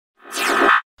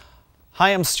Hi,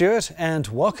 I'm Stuart and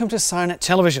welcome to SIRENNET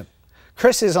Television.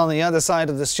 Chris is on the other side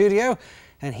of the studio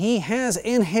and he has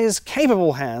in his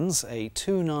capable hands a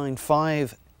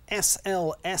 295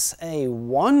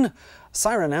 SLSA1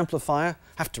 siren amplifier.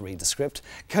 Have to read the script.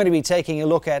 Going to be taking a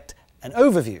look at an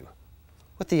overview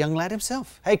with the young lad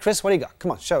himself. Hey Chris, what do you got?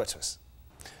 Come on, show it to us.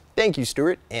 Thank you,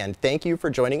 Stuart, and thank you for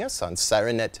joining us on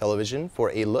SIRENNET Television for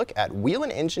a look at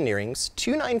Whelen Engineering's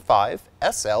 295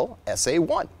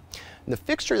 SLSA1. The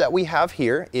fixture that we have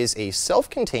here is a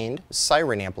self-contained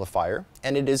siren amplifier,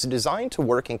 and it is designed to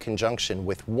work in conjunction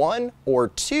with one or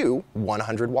two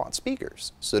 100-watt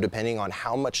speakers. So depending on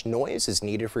how much noise is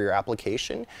needed for your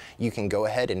application, you can go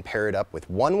ahead and pair it up with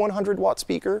one 100-watt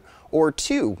speaker or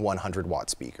two 100-watt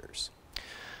speakers.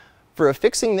 For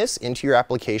affixing this into your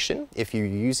application, if you're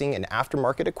using an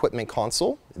aftermarket equipment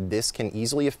console, this can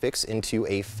easily affix into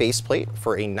a faceplate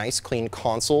for a nice clean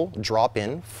console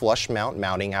drop-in flush mount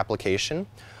mounting application.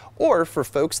 Or for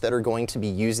folks that are going to be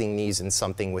using these in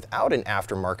something without an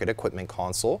aftermarket equipment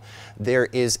console, there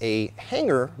is a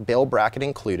hanger bail bracket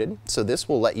included. So this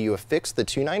will let you affix the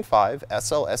 295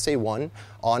 SLSA1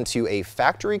 onto a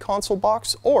factory console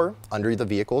box or under the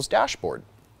vehicle's dashboard.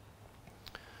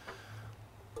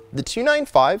 The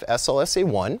 295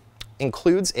 SLSA1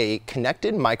 includes a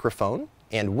connected microphone,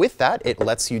 and with that it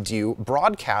lets you do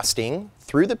broadcasting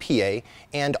through the PA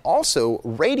and also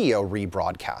radio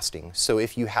rebroadcasting. So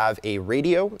if you have a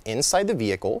radio inside the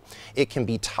vehicle, it can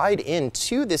be tied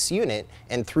into this unit,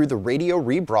 and through the radio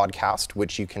rebroadcast,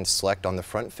 which you can select on the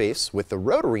front face with the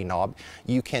rotary knob,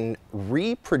 you can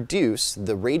reproduce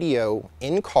the radio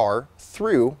in-car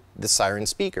through the siren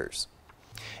speakers.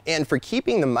 And for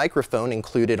keeping the microphone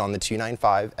included on the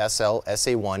 295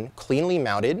 SLSA1 cleanly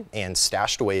mounted and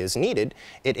stashed away as needed,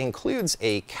 it includes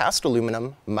a cast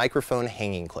aluminum microphone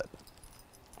hanging clip.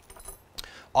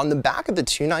 On the back of the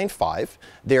 295,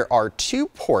 there are two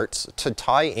ports to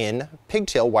tie in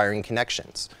pigtail wiring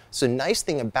connections. So nice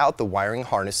thing about the wiring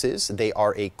harnesses, they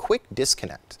are a quick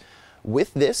disconnect.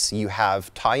 With this, you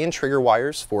have tie-in trigger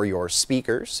wires for your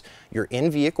speakers, your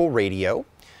in-vehicle radio,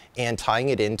 and tying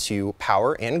it into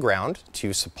power and ground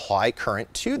to supply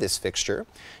current to this fixture.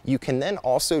 You can then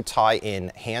also tie in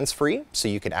hands-free, so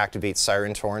you can activate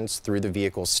siren tones through the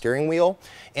vehicle's steering wheel,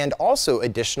 and also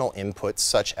additional inputs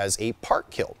such as a park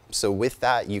kill. So with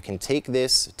that, you can take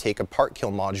a park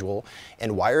kill module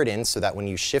and wire it in so that when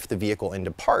you shift the vehicle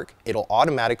into park, it'll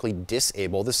automatically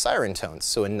disable the siren tones.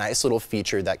 So a nice little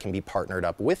feature that can be partnered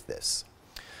up with this.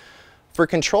 For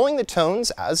controlling the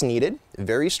tones as needed,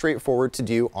 very straightforward to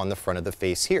do on the front of the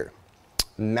face here.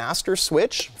 Master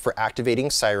switch for activating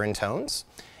siren tones,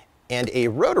 and a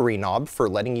rotary knob for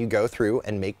letting you go through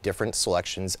and make different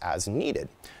selections as needed.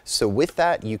 So with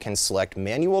that, you can select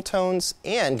manual tones,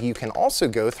 and you can also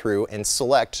go through and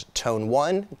select tone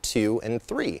 1, 2, and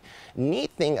 3.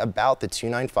 Neat thing about the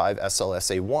 295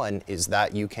 SLSA1 is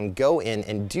that you can go in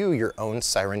and do your own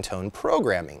siren tone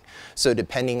programming. So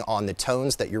depending on the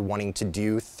tones that you're wanting to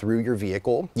do through your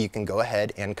vehicle, you can go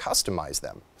ahead and customize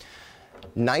them.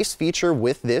 Nice feature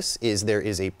with this is there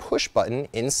is a push button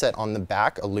inset on the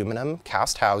back aluminum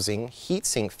cast housing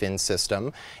heatsink fin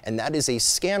system, and that is a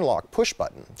scan lock push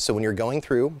button. So when you're going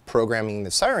through programming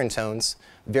the siren tones,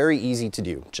 very easy to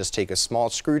do. Just take a small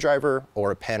screwdriver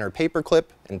or a pen or paper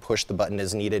clip and push the button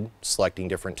as needed, selecting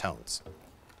different tones.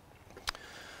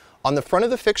 On the front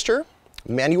of the fixture,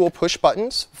 manual push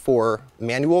buttons for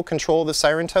manual control of the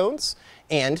siren tones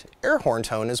and air horn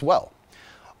tone as well.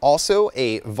 Also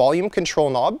a volume control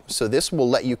knob, so this will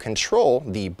let you control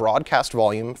the broadcast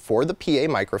volume for the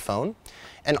PA microphone.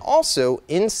 And also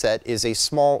inset is a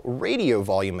small radio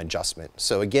volume adjustment.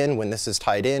 So again, when this is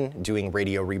tied in, doing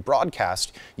radio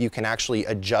rebroadcast, you can actually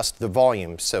adjust the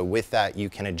volume. So with that, you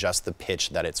can adjust the pitch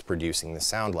that it's producing the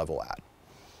sound level at.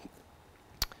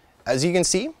 As you can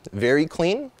see, very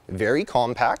clean, very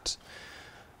compact.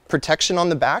 Protection on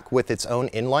the back with its own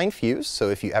inline fuse, so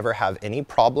if you ever have any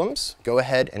problems, go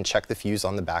ahead and check the fuse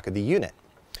on the back of the unit.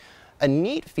 A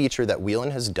neat feature that Whelen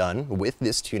has done with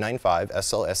this 295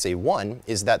 SLSA1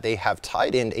 is that they have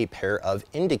tied in a pair of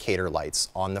indicator lights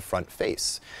on the front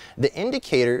face. The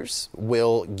indicators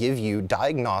will give you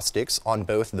diagnostics on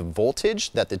both the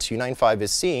voltage that the 295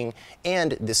 is seeing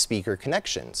and the speaker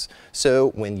connections. So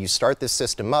when you start this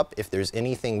system up, if there's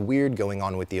anything weird going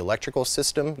on with the electrical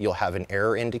system, you'll have an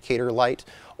error indicator light.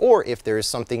 Or if there is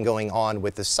something going on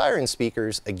with the siren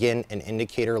speakers, again, an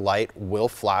indicator light will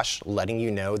flash, letting you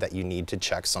know that you need to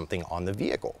check something on the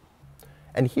vehicle.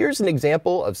 And here's an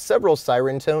example of several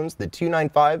siren tones the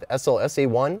 295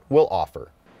 SLSA1 will offer.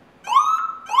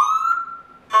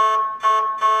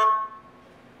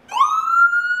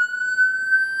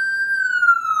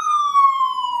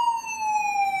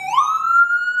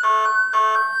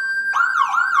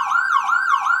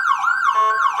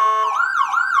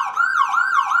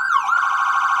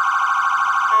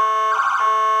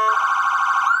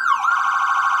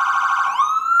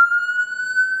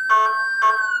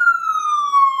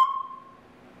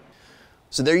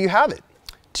 So there you have it.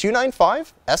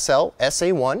 295 SL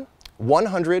SA1,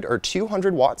 100 or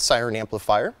 200 watt siren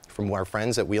amplifier from our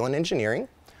friends at Whelen Engineering.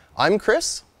 I'm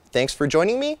Chris. Thanks for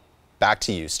joining me. Back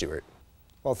to you, Stuart.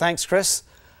 Well, thanks, Chris.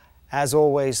 As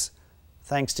always,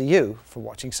 thanks to you for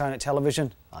watching SIRENNET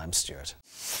Television. I'm Stuart.